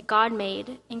promise that God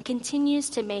made and continues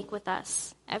to make with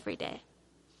us every day.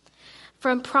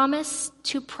 From promise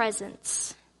to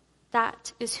presence,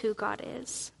 that is who God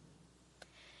is.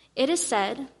 It is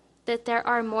said that there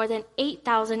are more than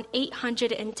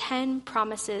 8,810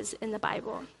 promises in the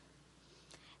Bible.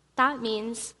 That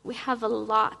means we have a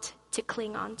lot to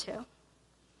cling on to.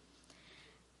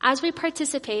 As we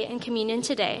participate in communion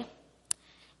today,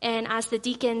 and as the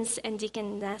deacons and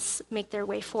deaconess make their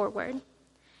way forward,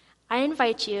 I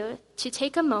invite you to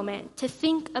take a moment to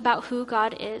think about who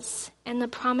God is and the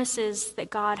promises that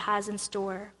God has in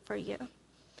store for you.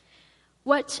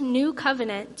 What new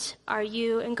covenant are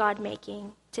you and God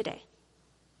making today?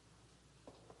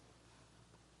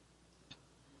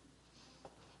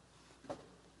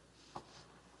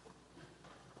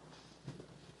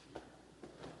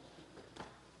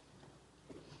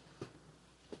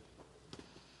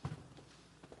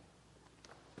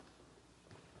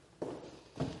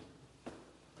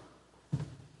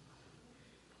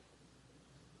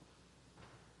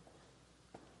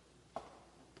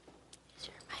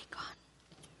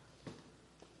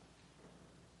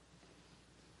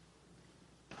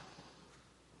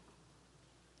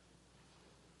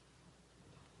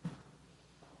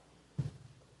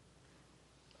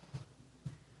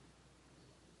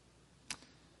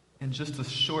 And just a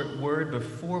short word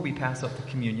before we pass out the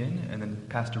communion, and then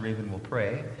Pastor Raven will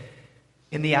pray.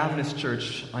 In the Adventist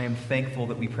Church, I am thankful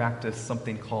that we practice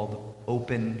something called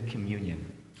open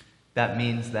communion. That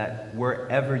means that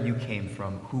wherever you came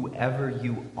from, whoever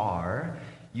you are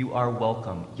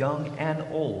welcome, young and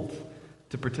old,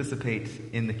 to participate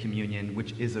in the communion,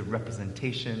 which is a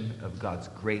representation of God's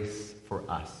grace for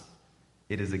us.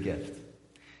 It is a gift.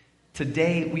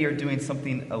 Today, we are doing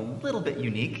something a little bit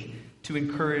unique to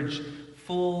encourage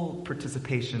full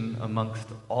participation amongst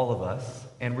all of us,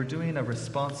 and we're doing a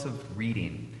responsive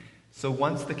reading. So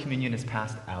once the communion is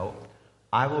passed out,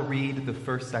 I will read the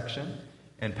first section,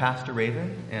 and Pastor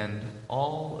Raven and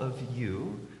all of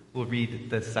you will read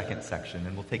the second section,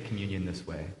 and we'll take communion this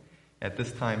way. At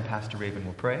this time, Pastor Raven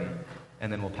will pray,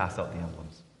 and then we'll pass out the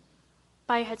emblems.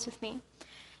 Bow your heads with me.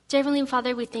 Dear Heavenly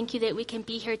Father, we thank you that we can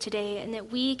be here today and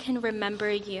that we can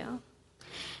remember you.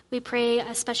 We pray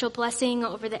a special blessing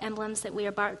over the emblems that we are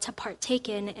about to partake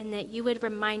in, and that you would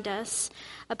remind us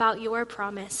about your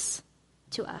promise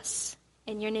to us.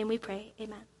 In your name we pray,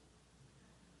 amen.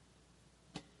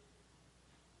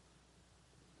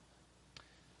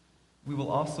 We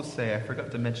will also say, I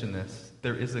forgot to mention this,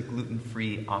 there is a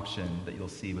gluten-free option that you'll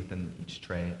see within each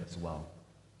tray as well.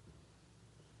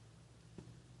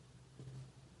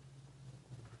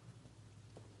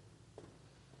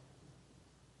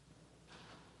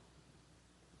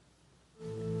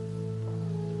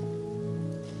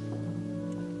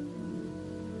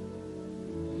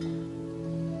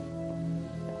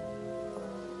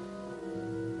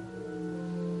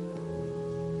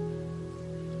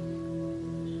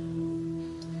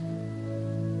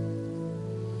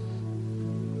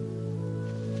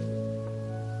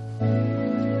 Thank you.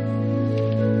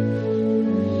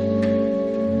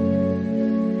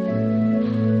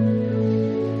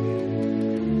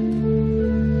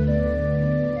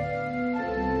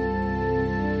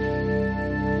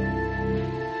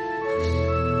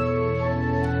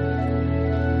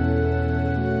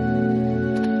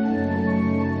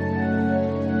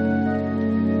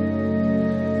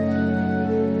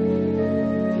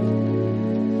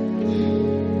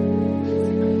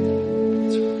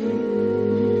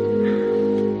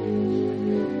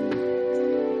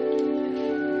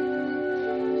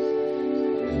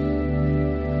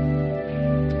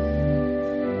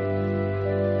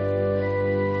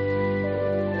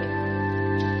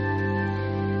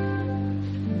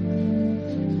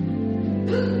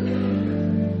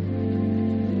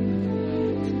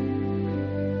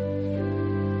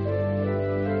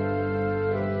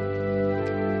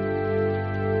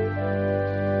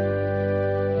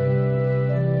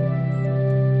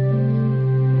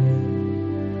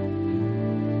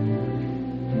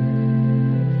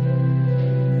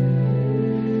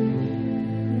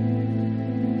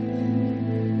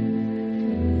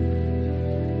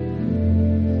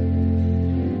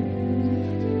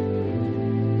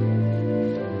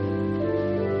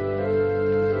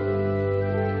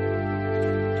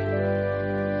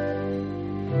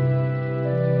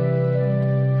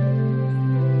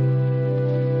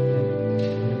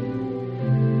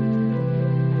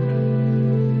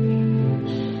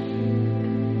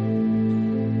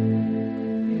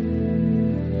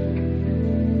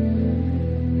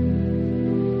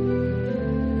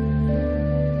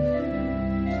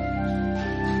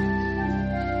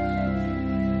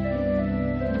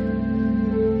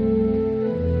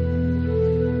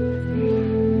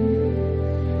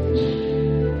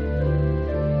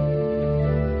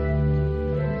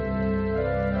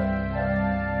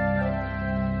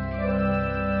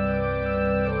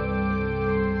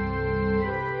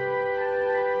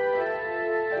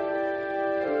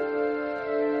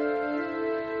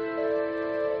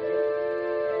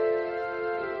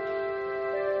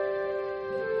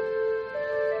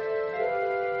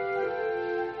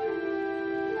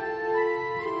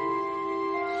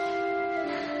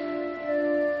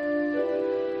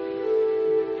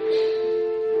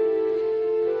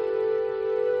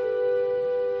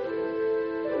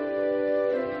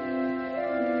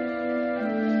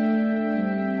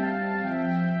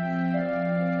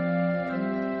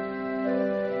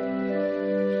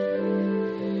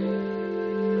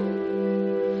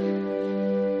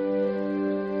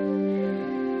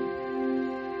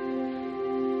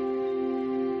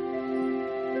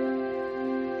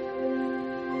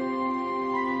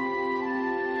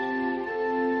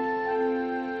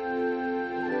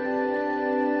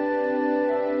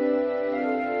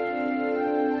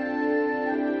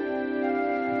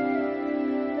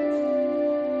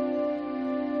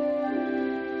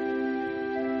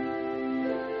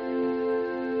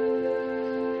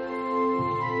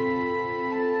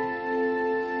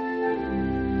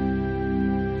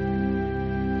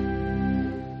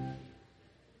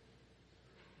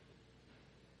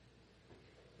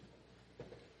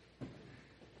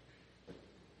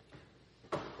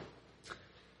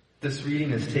 This reading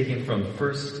is taken from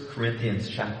 1 Corinthians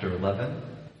chapter 11.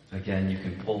 Again, you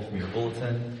can pull from your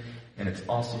bulletin, and it's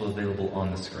also available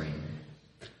on the screen.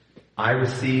 I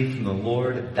received from the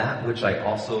Lord that which I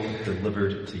also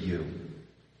delivered to you.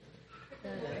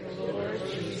 The Lord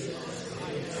Jesus,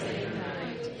 on the same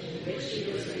night in which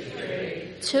he was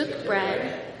betrayed, took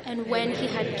bread, and when he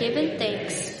had given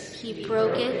thanks, he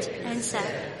broke it and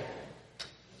said,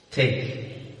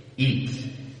 Take,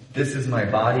 eat. This is my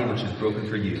body which is broken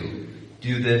for you.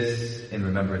 Do this in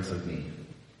remembrance of me.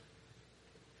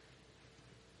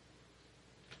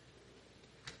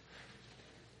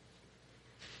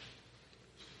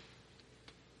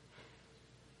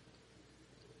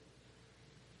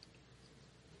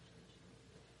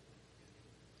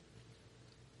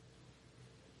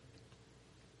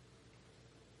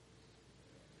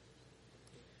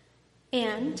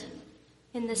 And,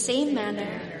 in the same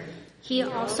manner, he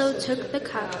also took the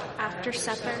cup after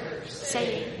supper,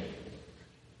 saying,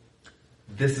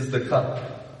 This is the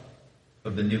cup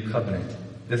of the new covenant.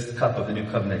 This cup of the new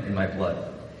covenant in my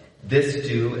blood. This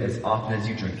do as often as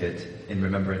you drink it in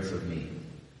remembrance of me.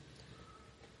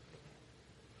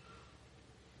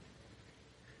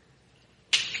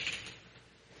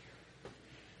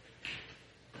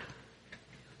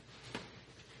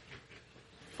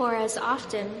 For as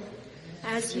often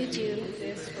as you do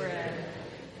this bread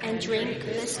and drink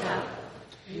this cup,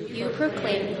 you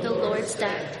proclaim the Lord's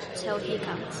death till he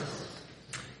comes.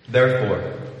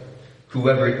 Therefore,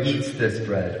 whoever eats this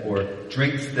bread or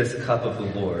drinks this cup of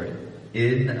the Lord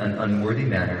in an unworthy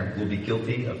manner will be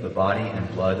guilty of the body and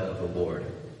blood of the Lord.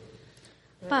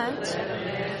 But,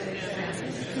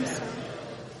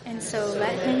 and so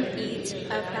let him eat of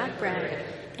that bread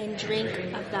and drink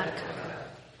of that cup.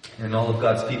 And all of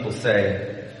God's people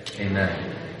say,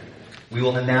 Amen. We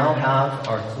will now have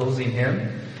our closing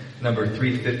hymn, number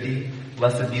 350,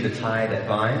 Blessed Be the Tie That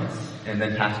Binds, and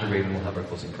then Pastor Raven will have our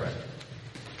closing prayer.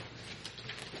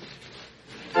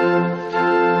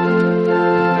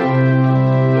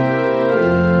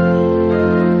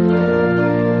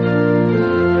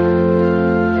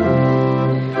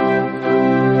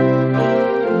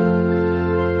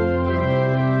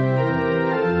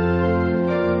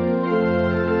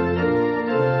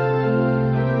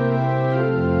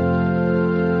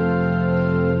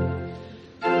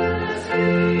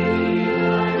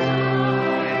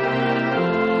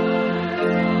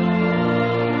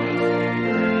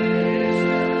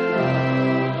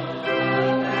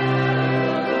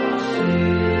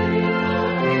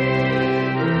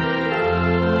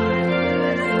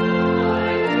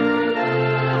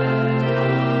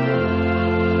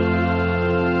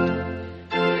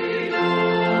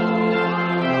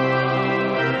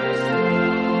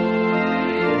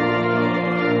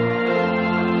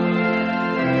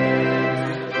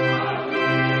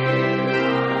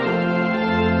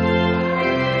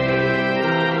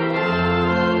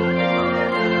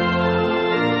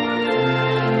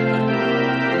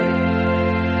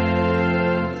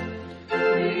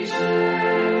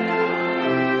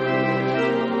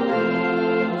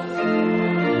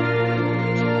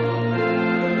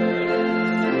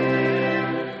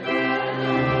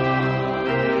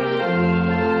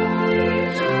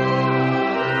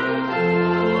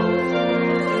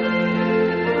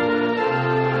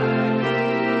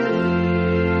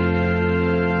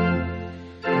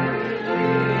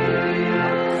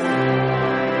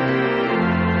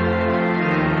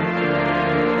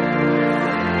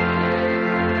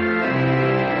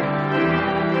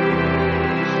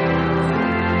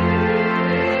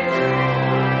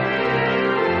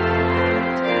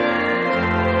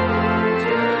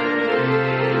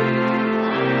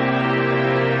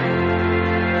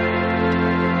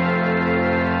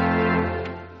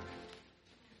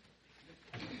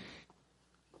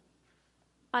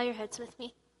 Bow your heads with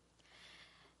me.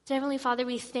 Dear Heavenly Father,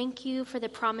 we thank you for the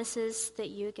promises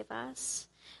that you give us.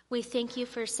 We thank you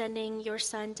for sending your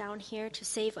Son down here to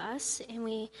save us, and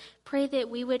we pray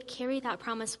that we would carry that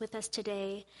promise with us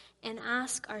today and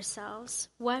ask ourselves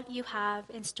what you have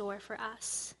in store for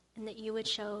us, and that you would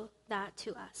show that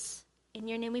to us. In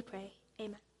your name we pray.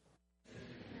 Amen.